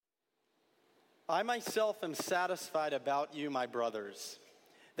I myself am satisfied about you, my brothers,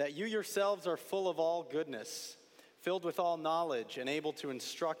 that you yourselves are full of all goodness, filled with all knowledge, and able to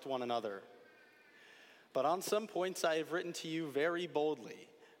instruct one another. But on some points I have written to you very boldly,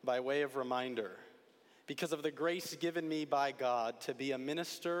 by way of reminder, because of the grace given me by God to be a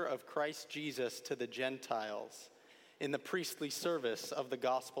minister of Christ Jesus to the Gentiles in the priestly service of the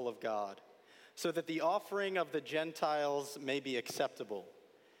gospel of God, so that the offering of the Gentiles may be acceptable,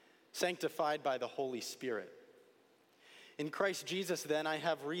 sanctified by the Holy Spirit. In Christ Jesus, then, I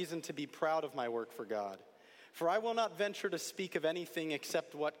have reason to be proud of my work for God, for I will not venture to speak of anything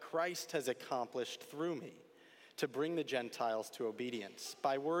except what Christ has accomplished through me, to bring the Gentiles to obedience,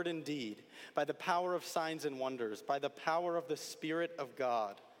 by word and deed, by the power of signs and wonders, by the power of the Spirit of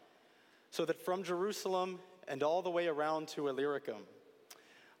God, so that from Jerusalem and all the way around to Illyricum,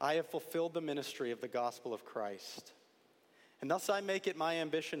 I have fulfilled the ministry of the gospel of Christ. And thus I make it my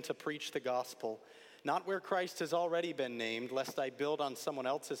ambition to preach the gospel, not where Christ has already been named, lest I build on someone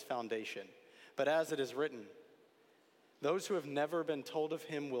else's foundation, but as it is written, those who have never been told of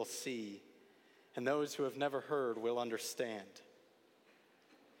him will see, and those who have never heard will understand.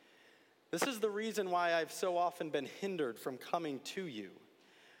 This is the reason why I've so often been hindered from coming to you.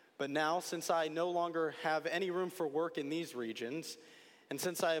 But now, since I no longer have any room for work in these regions, and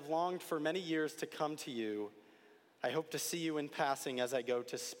since I have longed for many years to come to you, I hope to see you in passing as I go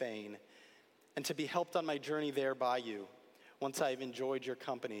to Spain, and to be helped on my journey there by you, once I have enjoyed your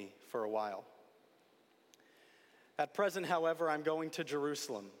company for a while. At present, however, I'm going to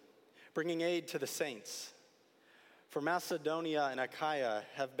Jerusalem, bringing aid to the saints. For Macedonia and Achaia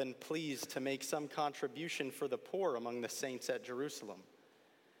have been pleased to make some contribution for the poor among the saints at Jerusalem.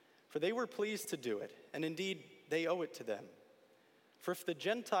 For they were pleased to do it, and indeed they owe it to them. For if the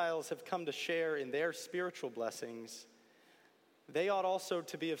Gentiles have come to share in their spiritual blessings, they ought also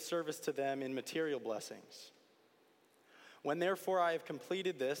to be of service to them in material blessings. When therefore I have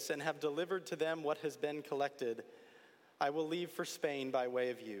completed this and have delivered to them what has been collected, I will leave for Spain by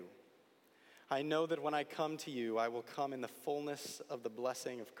way of you. I know that when I come to you, I will come in the fullness of the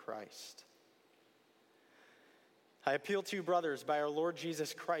blessing of Christ. I appeal to you, brothers, by our Lord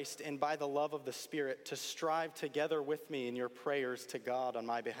Jesus Christ and by the love of the Spirit, to strive together with me in your prayers to God on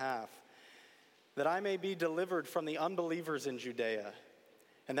my behalf, that I may be delivered from the unbelievers in Judea,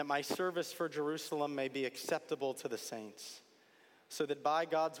 and that my service for Jerusalem may be acceptable to the saints, so that by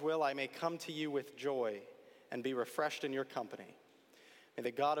God's will I may come to you with joy and be refreshed in your company. May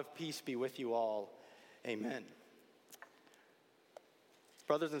the God of peace be with you all. Amen.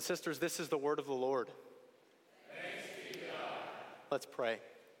 Brothers and sisters, this is the word of the Lord. Thanks be to God. Let's pray.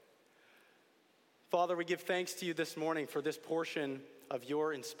 Father, we give thanks to you this morning for this portion of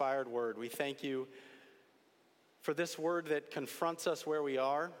your inspired word. We thank you for this word that confronts us where we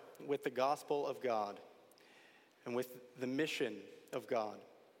are with the gospel of God and with the mission of God.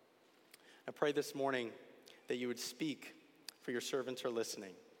 I pray this morning that you would speak, for your servants are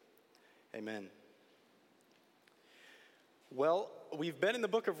listening. Amen. Well, we've been in the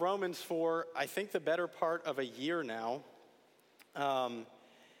book of Romans for, I think, the better part of a year now. And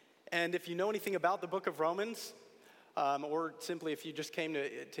if you know anything about the book of Romans, or simply if you just came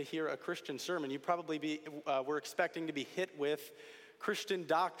to hear a Christian sermon, you probably were expecting to be hit with Christian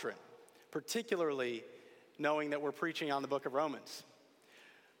doctrine, particularly knowing that we're preaching on the book of Romans.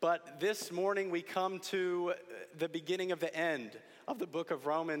 But this morning we come to the beginning of the end of the book of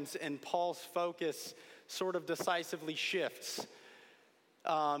Romans, and Paul's focus sort of decisively shifts.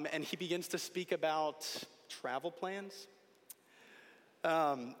 And he begins to speak about travel plans.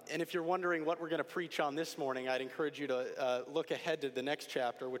 And if you're wondering what we're going to preach on this morning, I'd encourage you to look ahead to the next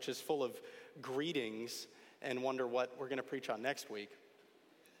chapter, which is full of greetings, and wonder what we're going to preach on next week.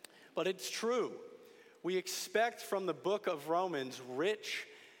 But it's true. We expect from the book of Romans rich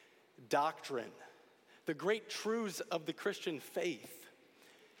doctrine, the great truths of the Christian faith.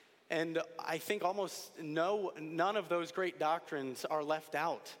 And I think almost none of those great doctrines are left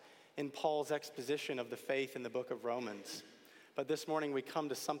out in Paul's exposition of the faith in the book of Romans. But this morning we come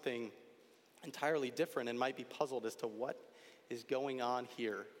to something entirely different and might be puzzled as to what is going on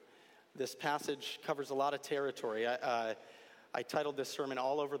here. This passage covers a lot of territory. I titled this sermon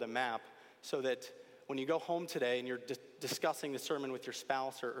All Over the Map, so that when you go home today and you're discussing the sermon with your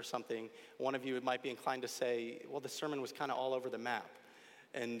spouse or something, one of you might be inclined to say, well, the sermon was kind of all over the map.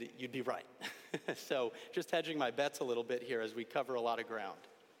 And you'd be right. So just hedging my bets a little bit here as we cover a lot of ground.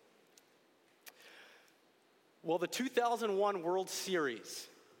 Well, the 2001 World Series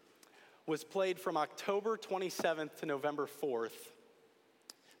was played from October 27th to November 4th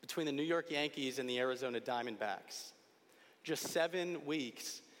between the New York Yankees and the Arizona Diamondbacks. Just 7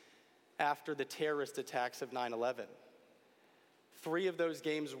 weeks after the terrorist attacks of 9/11. 3 of those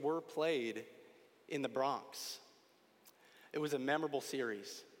games were played in the Bronx. It was a memorable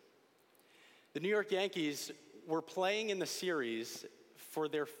series. The New York Yankees were playing in the series for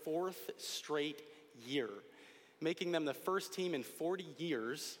their 4th straight year, making them the first team in 40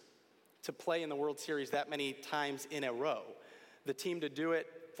 years to play in the World Series that many times in a row. The team to do it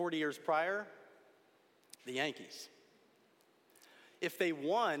 40 years prior, the Yankees. If they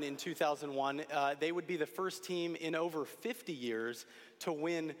won in 2001, they would be the first team in over 50 years to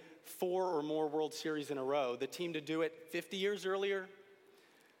win 4 or more World Series in a row. The team to do it 50 years earlier,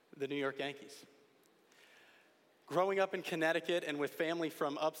 the New York Yankees. Growing up in Connecticut and with family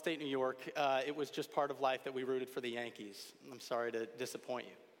from upstate New York, it was just part of life that we rooted for the Yankees. I'm sorry to disappoint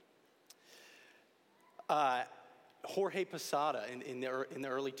you. Jorge Posada in the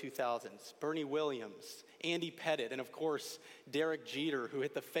early 2000s, Bernie Williams, Andy Pettitte, and of course, Derek Jeter, who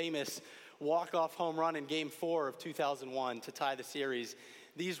hit the famous walk-off home run in Game 4 of 2001 to tie the series.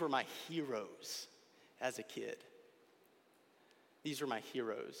 These were my heroes as a kid. These were my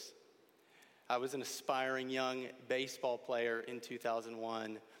heroes. I was an aspiring young baseball player in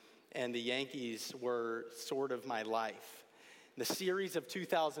 2001, and the Yankees were sort of my life. The series of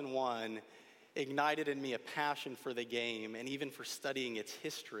 2001 ignited in me a passion for the game and even for studying its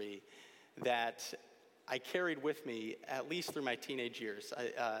history that I carried with me at least through my teenage years.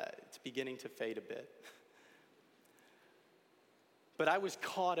 It's beginning to fade a bit. But I was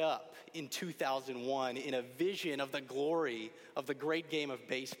caught up in 2001 in a vision of the glory of the great game of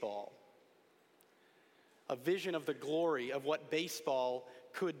baseball. A vision of the glory of what baseball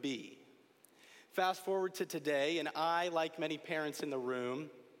could be. Fast forward to today, and I, like many parents in the room,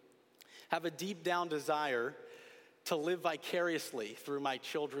 have a deep down desire to live vicariously through my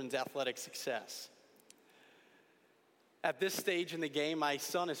children's athletic success. At this stage in the game, my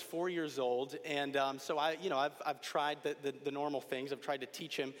son is 4 years old, and so I've tried the normal things. I've tried to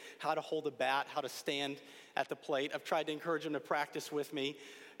teach him how to hold a bat, how to stand at the plate. I've tried to encourage him to practice with me,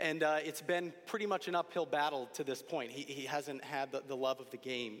 and it's been pretty much an uphill battle to this point. He hasn't had the love of the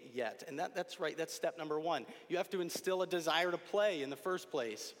game yet, and that's right. That's step number 1. You have to instill a desire to play in the first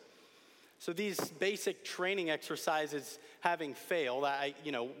place. So these basic training exercises having failed, I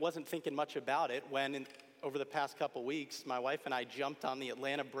wasn't thinking much about it when over the past couple weeks, my wife and I jumped on the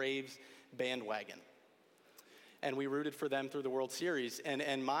Atlanta Braves bandwagon. And we rooted for them through the World Series.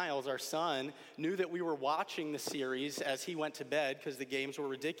 And Miles, our son, knew that we were watching the series as he went to bed because the games were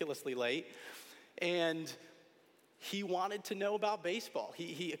ridiculously late. And he wanted to know about baseball.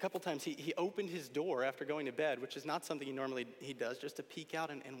 He a couple times, he opened his door after going to bed, which is not something he does, just to peek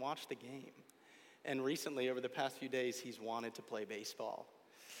out and watch the game. And recently, over the past few days, he's wanted to play baseball.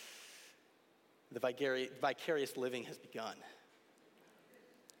 The vicarious living has begun.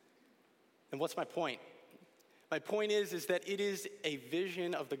 And what's my point? My point is that it is a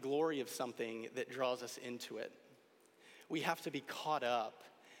vision of the glory of something that draws us into it. We have to be caught up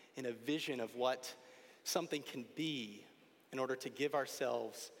in a vision of what something can be in order to give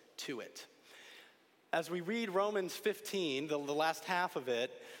ourselves to it. As we read Romans 15, the last half of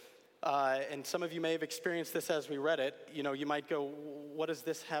it, and some of you may have experienced this as we read it, you might go, what does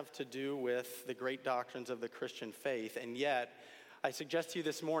this have to do with the great doctrines of the Christian faith? And yet, I suggest to you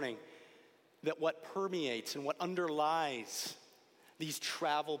this morning that what permeates and what underlies these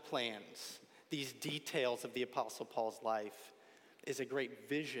travel plans, these details of the Apostle Paul's life, is a great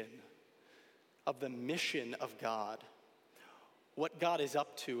vision of the mission of God, what God is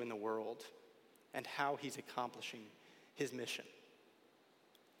up to in the world, and how he's accomplishing his mission.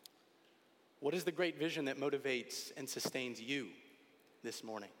 What is the great vision that motivates and sustains you this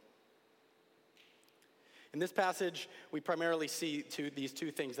morning? In this passage, we primarily see these two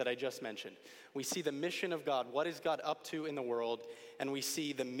things that I just mentioned. We see the mission of God, what is God up to in the world, and we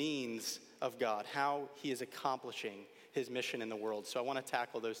see the means of God, how he is accomplishing his mission in the world. So I want to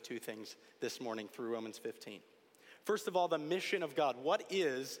tackle those two things this morning through Romans 15. First of all, the mission of God. What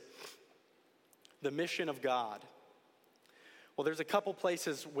is the mission of God? Well, there's a couple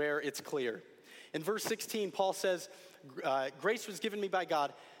places where it's clear. In verse 16, Paul says, grace was given me by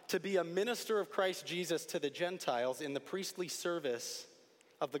God to be a minister of Christ Jesus to the Gentiles in the priestly service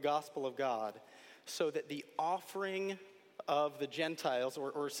of the gospel of God, so that the offering of the Gentiles,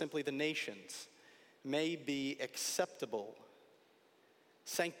 or simply the nations, may be acceptable,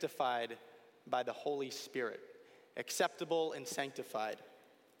 sanctified by the Holy Spirit. Acceptable and sanctified.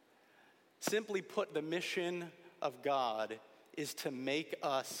 Simply put, the mission of God is to make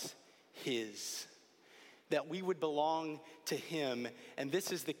us his, that we would belong to him, and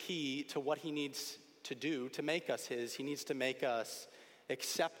this is the key to what he needs to do to make us his. He needs to make us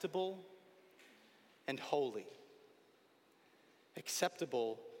acceptable and holy.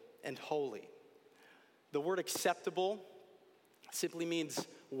 Acceptable and holy. The word acceptable simply means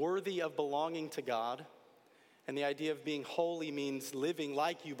worthy of belonging to God, and the idea of being holy means living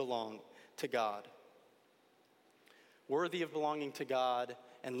like you belong to God. Worthy of belonging to God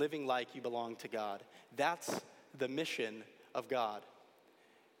and living like you belong to God. That's the mission of God.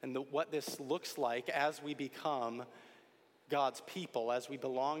 And what this looks like as we become God's people, as we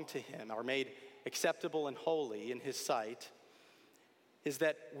belong to Him, are made acceptable and holy in His sight, is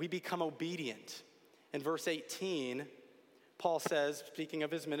that we become obedient. In verse 18, Paul says, speaking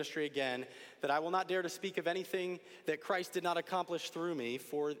of his ministry again, that I will not dare to speak of anything that Christ did not accomplish through me,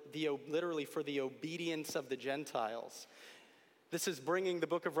 literally for the obedience of the Gentiles. This is bringing the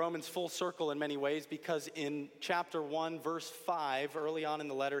book of Romans full circle in many ways, because in chapter 1, verse 5, early on in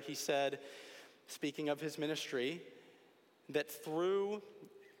the letter, he said, speaking of his ministry, that through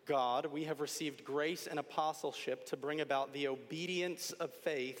God we have received grace and apostleship to bring about the obedience of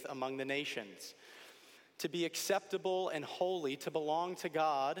faith among the nations. To be acceptable and holy, to belong to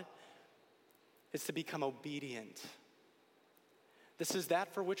God, is to become obedient. This is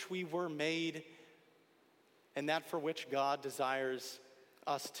that for which we were made, and that for which God desires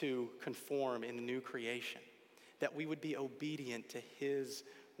us to conform in the new creation, that we would be obedient to His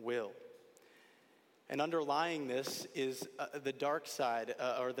will. And underlying this is the dark side,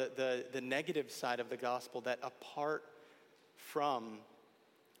 or the negative side of the gospel, that apart from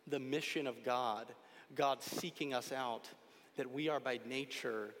the mission of God seeking us out, that we are by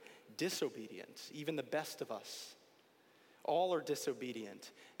nature disobedient, even the best of us. All are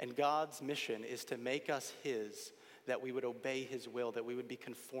disobedient, and God's mission is to make us His, that we would obey His will, that we would be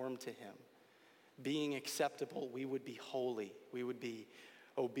conformed to Him. Being acceptable, we would be holy, we would be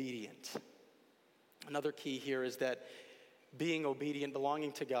obedient. Another key here is that being obedient,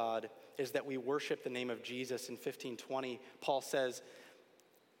 belonging to God, is that we worship the name of Jesus. In 15:20, Paul says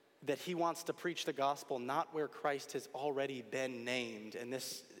that he wants to preach the gospel not where Christ has already been named. And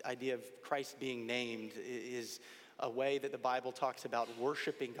this idea of Christ being named is a way that the Bible talks about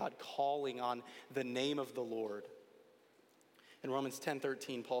worshiping God, calling on the name of the Lord. In Romans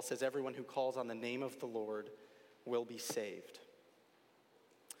 10:13, Paul says, everyone who calls on the name of the Lord will be saved.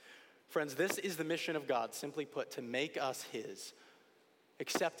 Friends, this is the mission of God, simply put, to make us His,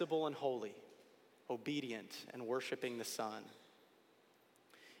 acceptable and holy, obedient and worshiping the Son.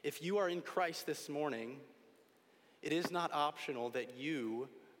 If you are in Christ this morning, it is not optional that you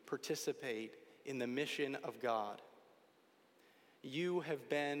participate in the mission of God. You have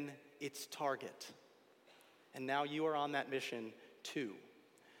been its target, and now you are on that mission too.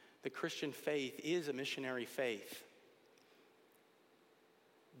 The Christian faith is a missionary faith.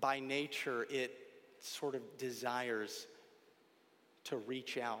 By nature, it sort of desires to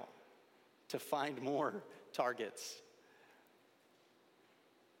reach out, to find more targets.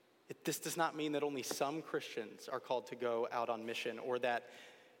 This does not mean that only some Christians are called to go out on mission, or that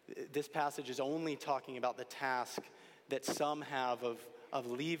this passage is only talking about the task that some have of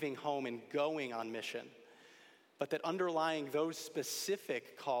leaving home and going on mission. But that underlying those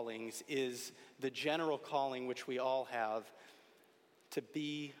specific callings is the general calling which we all have to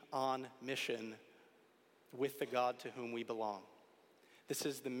be on mission with the God to whom we belong. This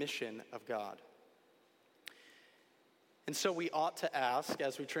is the mission of God. And so we ought to ask,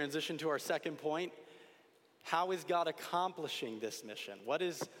 as we transition to our second point, how is God accomplishing this mission? What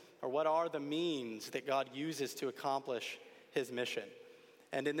are the means that God uses to accomplish His mission?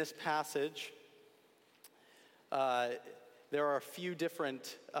 And in this passage, there are a few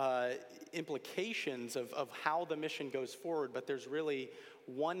different implications of how the mission goes forward, but there's really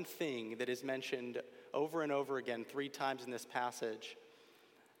one thing that is mentioned over and over again 3 times in this passage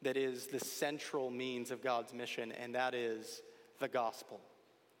that is the central means of God's mission, and that is the gospel.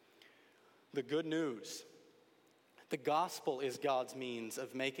 The good news. The gospel is God's means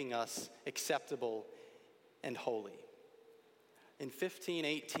of making us acceptable and holy. In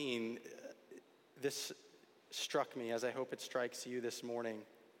 15:18, this struck me, as I hope it strikes you this morning.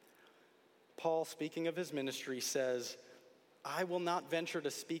 Paul, speaking of his ministry, says, I will not venture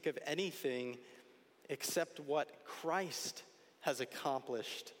to speak of anything except what Christ has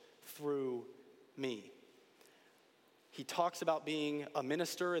accomplished through me. He talks about being a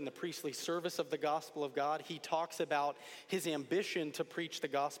minister in the priestly service of the gospel of God. He talks about his ambition to preach the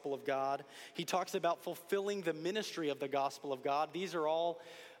gospel of God. He talks about fulfilling the ministry of the gospel of God. These are all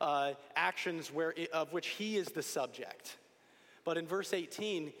actions of which he is the subject. But in verse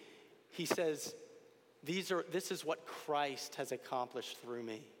 18, he says, this is what Christ has accomplished through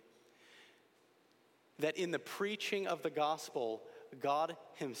me. That in the preaching of the gospel, God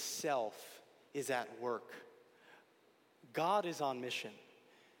himself is at work. God is on mission.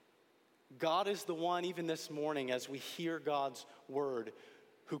 God is the one, even this morning, as we hear God's word,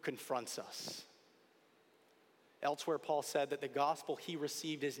 who confronts us. Elsewhere, Paul said that the gospel he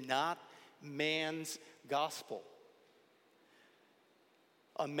received is not man's gospel.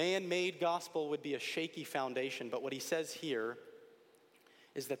 A man-made gospel would be a shaky foundation, but what he says here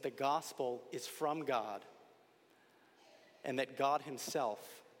is that the gospel is from God, and that God himself,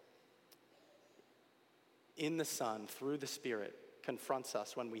 in the Son, through the Spirit, confronts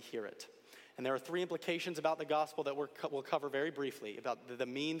us when we hear it. And there are three implications about the gospel that we'll cover very briefly, about the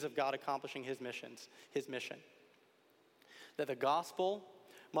means of God accomplishing his mission. That the gospel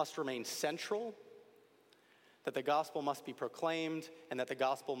must remain central, that the gospel must be proclaimed, and that the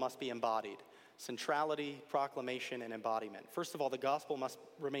gospel must be embodied. Centrality, proclamation, and embodiment. First of all, the gospel must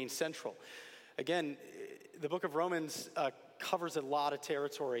remain central. Again, the book of Romans covers a lot of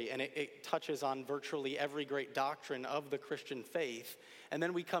territory, and it touches on virtually every great doctrine of the Christian faith. And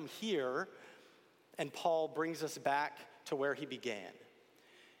then we come here, and Paul brings us back to where he began.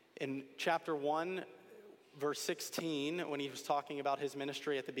 In chapter 1, verse 16, when he was talking about his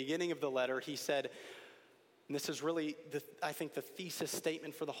ministry at the beginning of the letter, he said, and this is really, I think, the thesis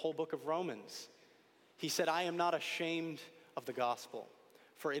statement for the whole book of Romans. He said, I am not ashamed of the gospel,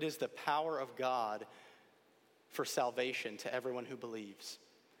 for it is the power of God for salvation to everyone who believes.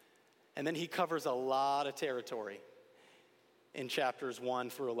 And then he covers a lot of territory in chapters 1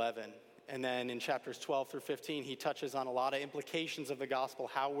 through 11. And then in chapters 12 through 15, he touches on a lot of implications of the gospel,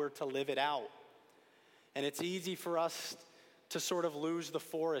 how we're to live it out. And it's easy for us to sort of lose the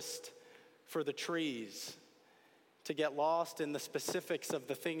forest for the trees, to get lost in the specifics of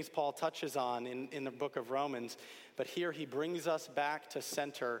the things Paul touches on in the book of Romans. But here he brings us back to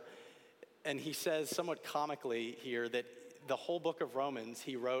center, and he says somewhat comically here that the whole book of Romans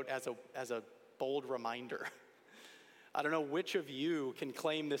he wrote as a bold reminder. I don't know which of you can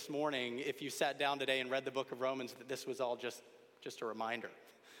claim this morning, if you sat down today and read the book of Romans, that this was all just a reminder.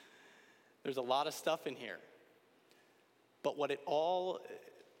 There's a lot of stuff in here. But what it all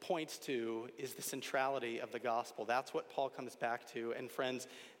points to is the centrality of the gospel. That's what Paul comes back to. And friends,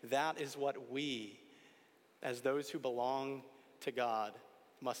 that is what we, as those who belong to God,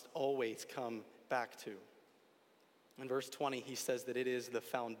 must always come back to. In verse 20, he says that it is the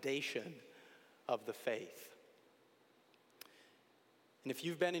foundation of the faith. And if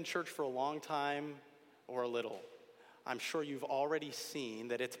you've been in church for a long time or a little, I'm sure you've already seen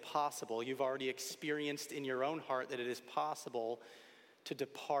that it's possible, you've already experienced in your own heart that it is possible to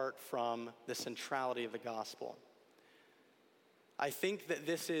depart from the centrality of the gospel. I think that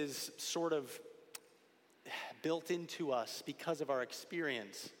this is sort of built into us because of our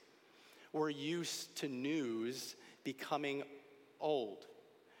experience. We're used to news becoming old.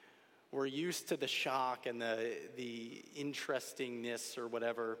 We're used to the shock and the interestingness or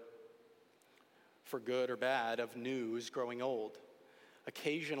whatever, for good or bad, of news growing old.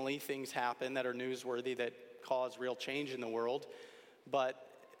 Occasionally things happen that are newsworthy that cause real change in the world, but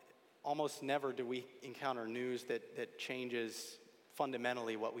almost never do we encounter news that changes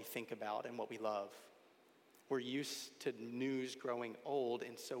fundamentally what we think about and what we love. We're used to news growing old,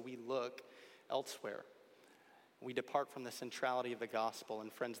 and so we look elsewhere. We depart from the centrality of the gospel.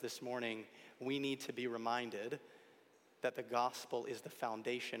 And friends, this morning, we need to be reminded that the gospel is the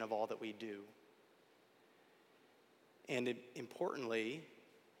foundation of all that we do. And importantly,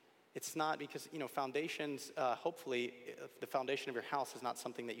 it's not because, foundations, hopefully, the foundation of your house is not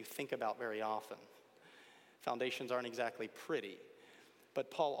something that you think about very often. Foundations aren't exactly pretty. But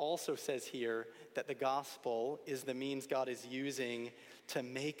Paul also says here that the gospel is the means God is using to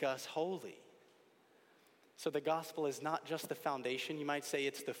make us holy. So the gospel is not just the foundation. You might say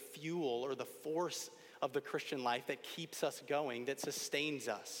it's the fuel or the force of the Christian life that keeps us going, that sustains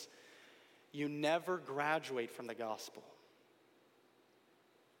us. You never graduate from the gospel.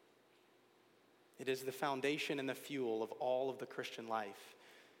 It is the foundation and the fuel of all of the Christian life.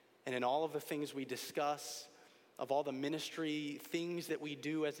 And in all of the things we discuss, of all the ministry things that we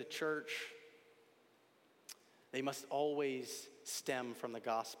do as a church, they must always stem from the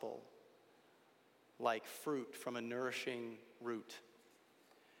gospel, like fruit from a nourishing root.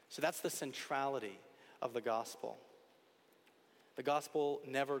 So that's the centrality of the gospel. The gospel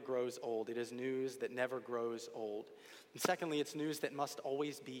never grows old. It is news that never grows old. And secondly, it's news that must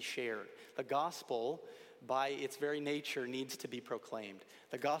always be shared. The gospel, by its very nature, needs to be proclaimed.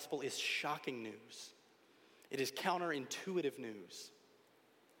 The gospel is shocking news. It is counterintuitive news.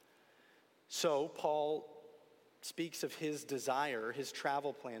 So Paul speaks of his desire, his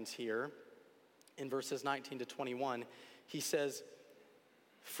travel plans here in verses 19 to 21. He says,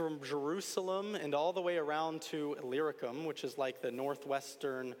 From Jerusalem and all the way around to Illyricum, which is like the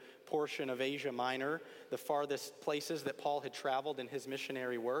northwestern portion of Asia Minor, the farthest places that Paul had traveled in his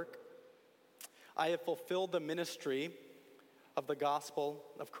missionary work, I have fulfilled the ministry of the gospel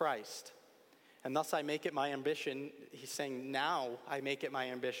of Christ. And thus I make it my ambition, he's saying, now I make it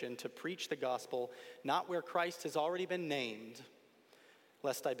my ambition to preach the gospel, not where Christ has already been named,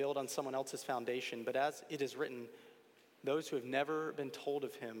 lest I build on someone else's foundation, but as it is written, those who have never been told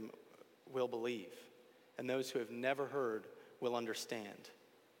of him will believe, and those who have never heard will understand.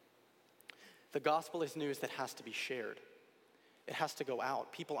 The gospel is news that has to be shared. It has to go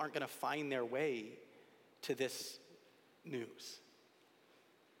out. People aren't going to find their way to this news.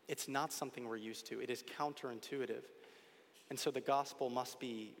 It's not something we're used to. It is counterintuitive. And so the gospel must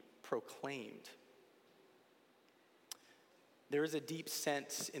be proclaimed. There is a deep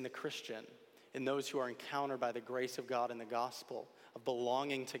sense in the Christian, in those who are encountered by the grace of God and the gospel, of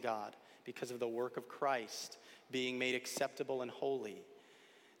belonging to God because of the work of Christ, being made acceptable and holy,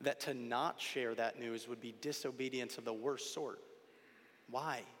 that to not share that news would be disobedience of the worst sort.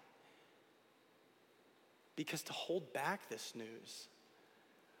 Why? Because to hold back this news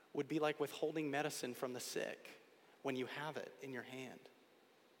would be like withholding medicine from the sick when you have it in your hand.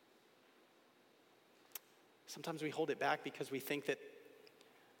 Sometimes we hold it back because we think that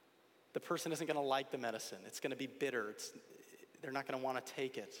the person isn't going to like the medicine. It's going to be bitter. They're not going to want to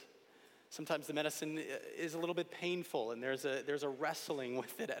take it. Sometimes the medicine is a little bit painful, and there's a wrestling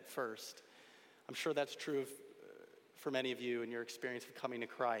with it at first. I'm sure that's true for many of you in your experience of coming to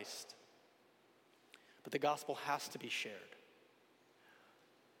Christ. But the gospel has to be shared.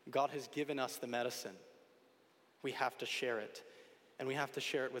 God has given us the medicine. We have to share it, and we have to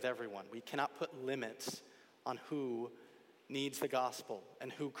share it with everyone. We cannot put limits on who needs the gospel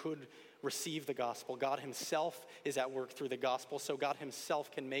and who could receive the gospel. God himself is at work through the gospel, so God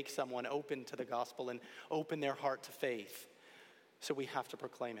himself can make someone open to the gospel and open their heart to faith. So we have to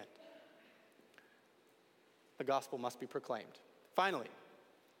proclaim it. The gospel must be proclaimed. Finally,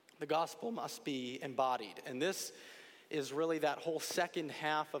 the gospel must be embodied. And this is really that whole second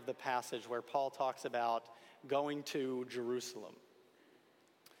half of the passage where Paul talks about going to Jerusalem.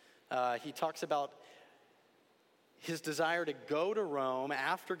 He talks about his desire to go to Rome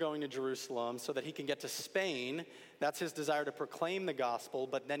after going to Jerusalem so that he can get to Spain. That's his desire to proclaim the gospel.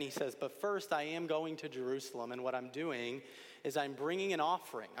 But then he says, but first I am going to Jerusalem, and what I'm doing is I'm bringing an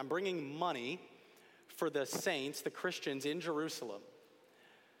offering. I'm bringing money for the saints, the Christians in Jerusalem.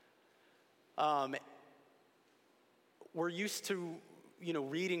 We're used to,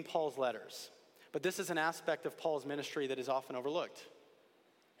 reading Paul's letters, but this is an aspect of Paul's ministry that is often overlooked.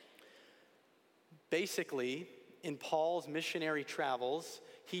 Basically, in Paul's missionary travels,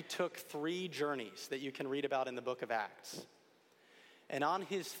 he took 3 journeys that you can read about in the book of Acts. And on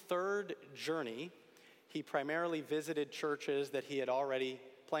his third journey, he primarily visited churches that he had already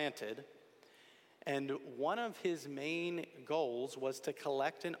planted. And one of his main goals was to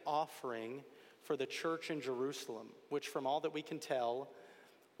collect an offering for the church in Jerusalem, which from all that we can tell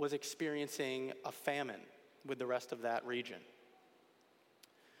was experiencing a famine with the rest of that region.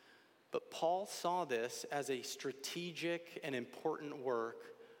 But Paul saw this as a strategic and important work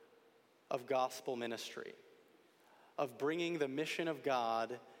of gospel ministry, of bringing the mission of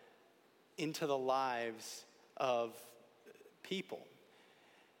God into the lives of people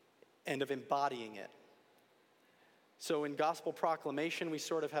and of embodying it. So in gospel proclamation, we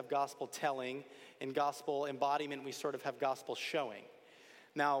sort of have gospel telling. In gospel embodiment, we sort of have gospel showing.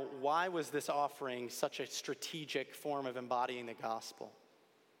 Now, why was this offering such a strategic form of embodying the gospel?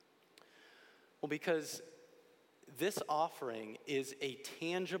 Well, because this offering is a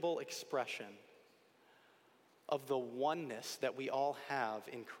tangible expression of the oneness that we all have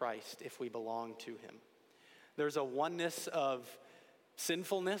in Christ if we belong to him. There's a oneness of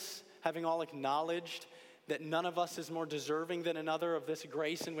sinfulness, having all acknowledged that none of us is more deserving than another of this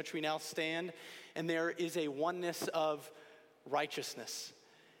grace in which we now stand. And there is a oneness of righteousness,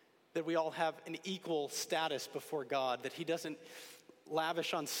 that we all have an equal status before God, that he doesn't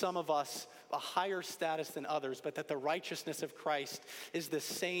lavish on some of us a higher status than others, but that the righteousness of Christ is the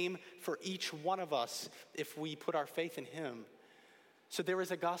same for each one of us if we put our faith in him. So there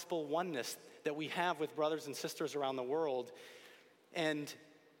is a gospel oneness that we have with brothers and sisters around the world. And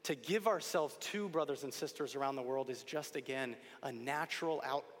to give ourselves to brothers and sisters around the world is just, again, a natural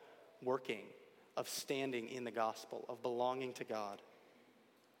outworking of standing in the gospel, of belonging to God.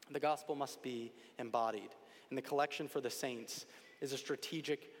 The gospel must be embodied. And the collection for the saints is a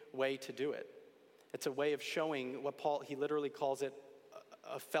strategic way to do it. It's a way of showing what Paul, he literally calls it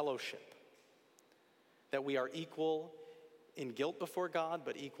a fellowship. That we are equal in guilt before God,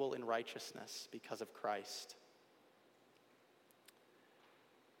 but equal in righteousness because of Christ.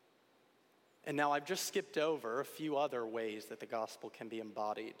 And now I've just skipped over a few other ways that the gospel can be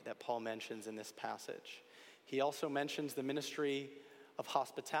embodied that Paul mentions in this passage. He also mentions the ministry of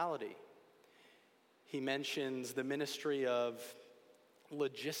hospitality. He mentions the ministry of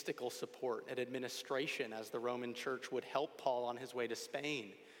logistical support and administration as the Roman church would help Paul on his way to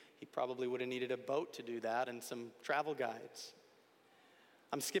Spain. He probably would have needed a boat to do that and some travel guides.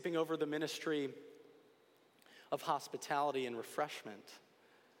 I'm skipping over the ministry of hospitality and refreshment,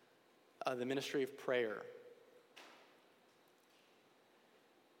 the ministry of prayer.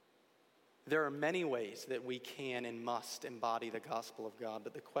 There are many ways that we can and must embody the gospel of God,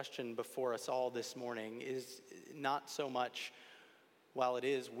 but the question before us all this morning is not so much, while it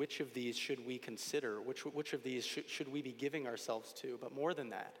is, which of these should we consider, which of these should we be giving ourselves to, but more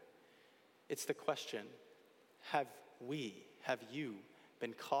than that, it's the question, have you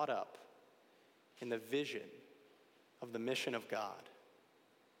been caught up in the vision of the mission of God?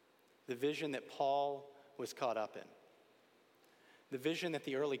 The vision that Paul was caught up in. The vision that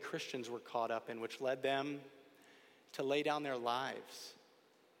the early Christians were caught up in, which led them to lay down their lives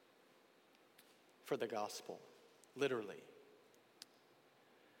for the gospel, literally.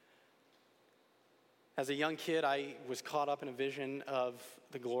 As a young kid, I was caught up in a vision of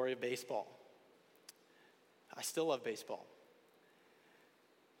the glory of baseball. I still love baseball.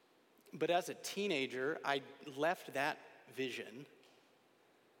 But as a teenager, I left that vision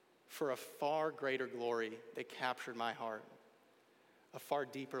for a far greater glory that captured my heart, a far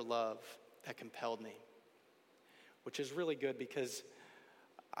deeper love that compelled me, which is really good because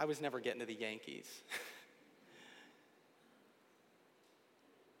I was never getting to the Yankees.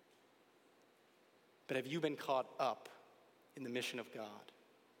 But have you been caught up in the mission of God?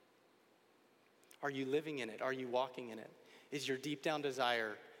 Are you living in it? Are you walking in it? Is your deep down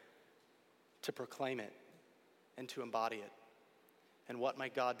desire to proclaim it and to embody it? And what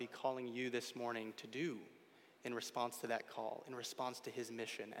might God be calling you this morning to do in response to that call, in response to his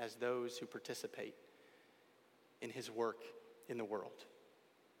mission as those who participate in his work in the world?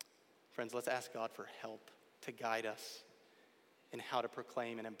 Friends, let's ask God for help to guide us in how to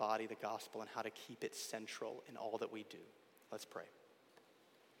proclaim and embody the gospel and how to keep it central in all that we do. Let's pray.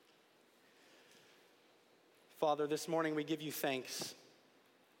 Father, this morning we give you thanks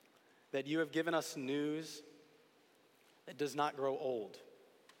that you have given us news that does not grow old.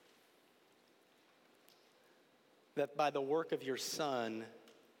 That by the work of your Son,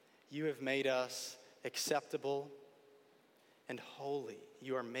 you have made us acceptable and holy.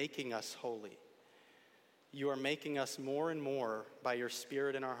 You are making us holy. You are making us more and more, by your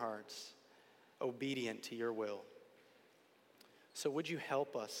Spirit in our hearts, obedient to your will. So would you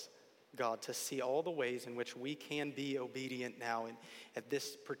help us, God, to see all the ways in which we can be obedient now at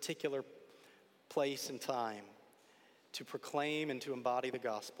this particular place and time to proclaim and to embody the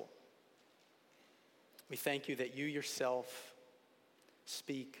gospel. We thank you that you yourself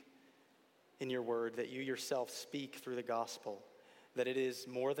speak in your word, that you yourself speak through the gospel, that it is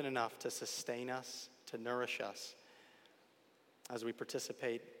more than enough to sustain us, to nourish us as we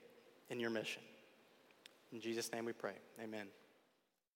participate in your mission. In Jesus' name we pray, amen.